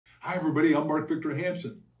Hi, everybody. I'm Victor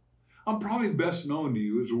Hansen. I'm probably best known to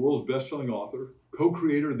you as the world's best-selling author,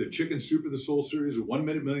 co-creator of the Chicken Soup of the Soul series, the 1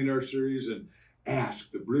 Minute Millionaire series, and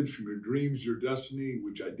Ask, the bridge from your dreams to your destiny,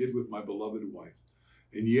 which I did with my beloved wife.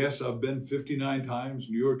 And yes, I've been 59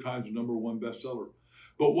 times New York Times #1 bestseller.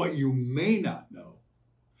 But what you may not know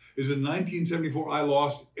is in 1974, I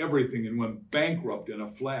lost everything and went bankrupt in a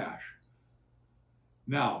flash.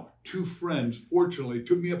 Now, two friends fortunately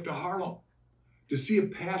took me up to Harlem to see a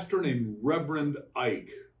pastor named Reverend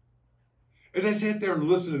Ike. As I sat there and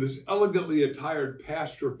listened to this elegantly attired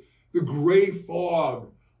pastor, the gray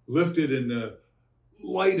fog lifted and the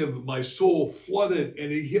light of my soul flooded,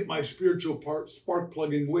 and it hit my spiritual part, spark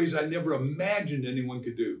plug in ways I never imagined anyone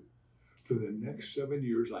could do. For the next 7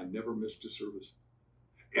 years, I never missed a service.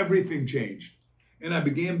 Everything changed, and I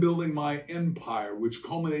began building my empire, which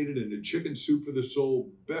culminated in the Chicken Soup for the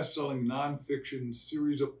Soul best-selling nonfiction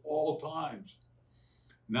series of all times.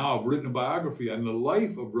 Now I've written a biography on the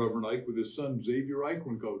life of Reverend Ike with his son, Xavier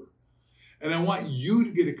Ikerenkoetter. And I want you to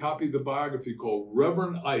get a copy of the biography called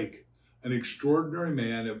Reverend Ike, an Extraordinary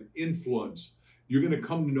Man of Influence. You're going to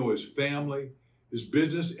come to know his family, his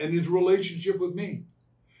business, and his relationship with me.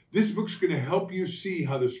 This book's going to help you see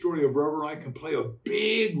how the story of Reverend Ike can play a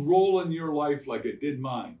big role in your life like it did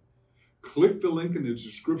mine. Click the link in the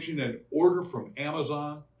description and order from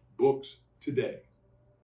Amazon Books today.